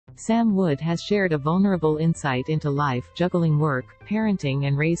Sam Wood has shared a vulnerable insight into life, juggling work, parenting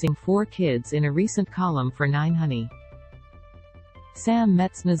and raising 4 kids in a recent column for 9honey. Sam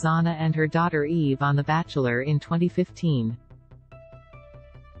met Snezana and her daughter Eve on The Bachelor in 2015.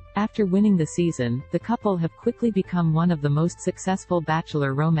 After winning the season, the couple have quickly become one of the most successful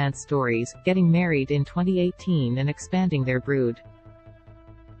Bachelor romance stories, getting married in 2018 and expanding their brood.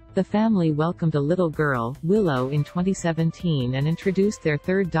 The family welcomed a little girl, Willow, in 2017 and introduced their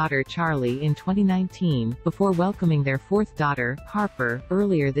third daughter Charlie in 2019, before welcoming their fourth daughter, Harpe,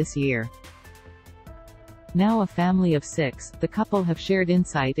 earlier this year. Now a family of 6, the couple have shared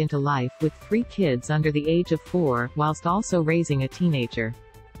insight into life with 3 kids under the age of 4, whilst also raising a teenager.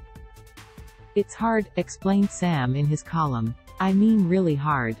 "It's hard," explained Sam in his column. "I mean really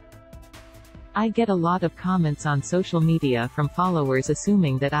hard. I get a lot of comments on social media from followers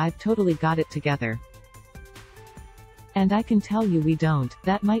assuming that I've totally got it together. And I can tell you we don't.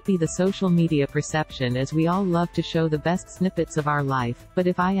 That might be the social media perception, as we all love to show the best snippets of our life, but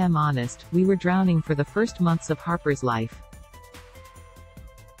if I am honest, we were drowning for the first months of Harpe's life."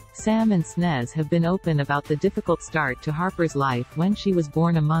 Sam and Snez have been open about the difficult start to Harpe's life when she was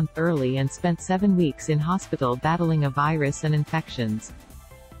born a month early and spent 7 weeks in hospital battling a virus and infections.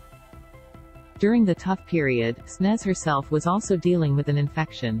 During the tough period, Snez herself was also dealing with an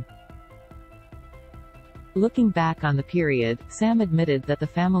infection. Looking back on the period, Sam admitted that the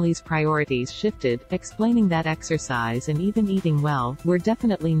family's priorities shifted, explaining that exercise and even eating well were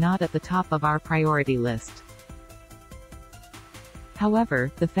definitely not at the top of our priority list.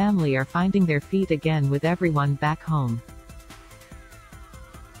 However, the family are finding their feet again with everyone back home.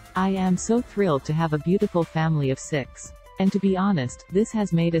 "I am so thrilled to have a beautiful family of 6. And to be honest, this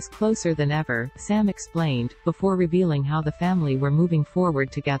has made us closer than ever," Sam explained, before revealing how the family were moving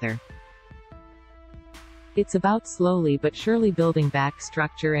forward together. "It's about slowly but surely building back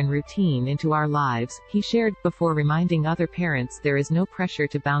structure and routine into our lives," he shared, before reminding other parents there is no pressure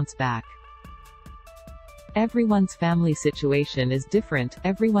to bounce back. "Everyone's family situation is different,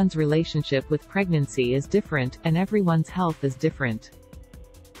 everyone's relationship with pregnancy is different, and everyone's health is different."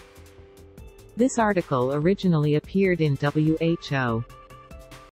 This article originally appeared in WHO.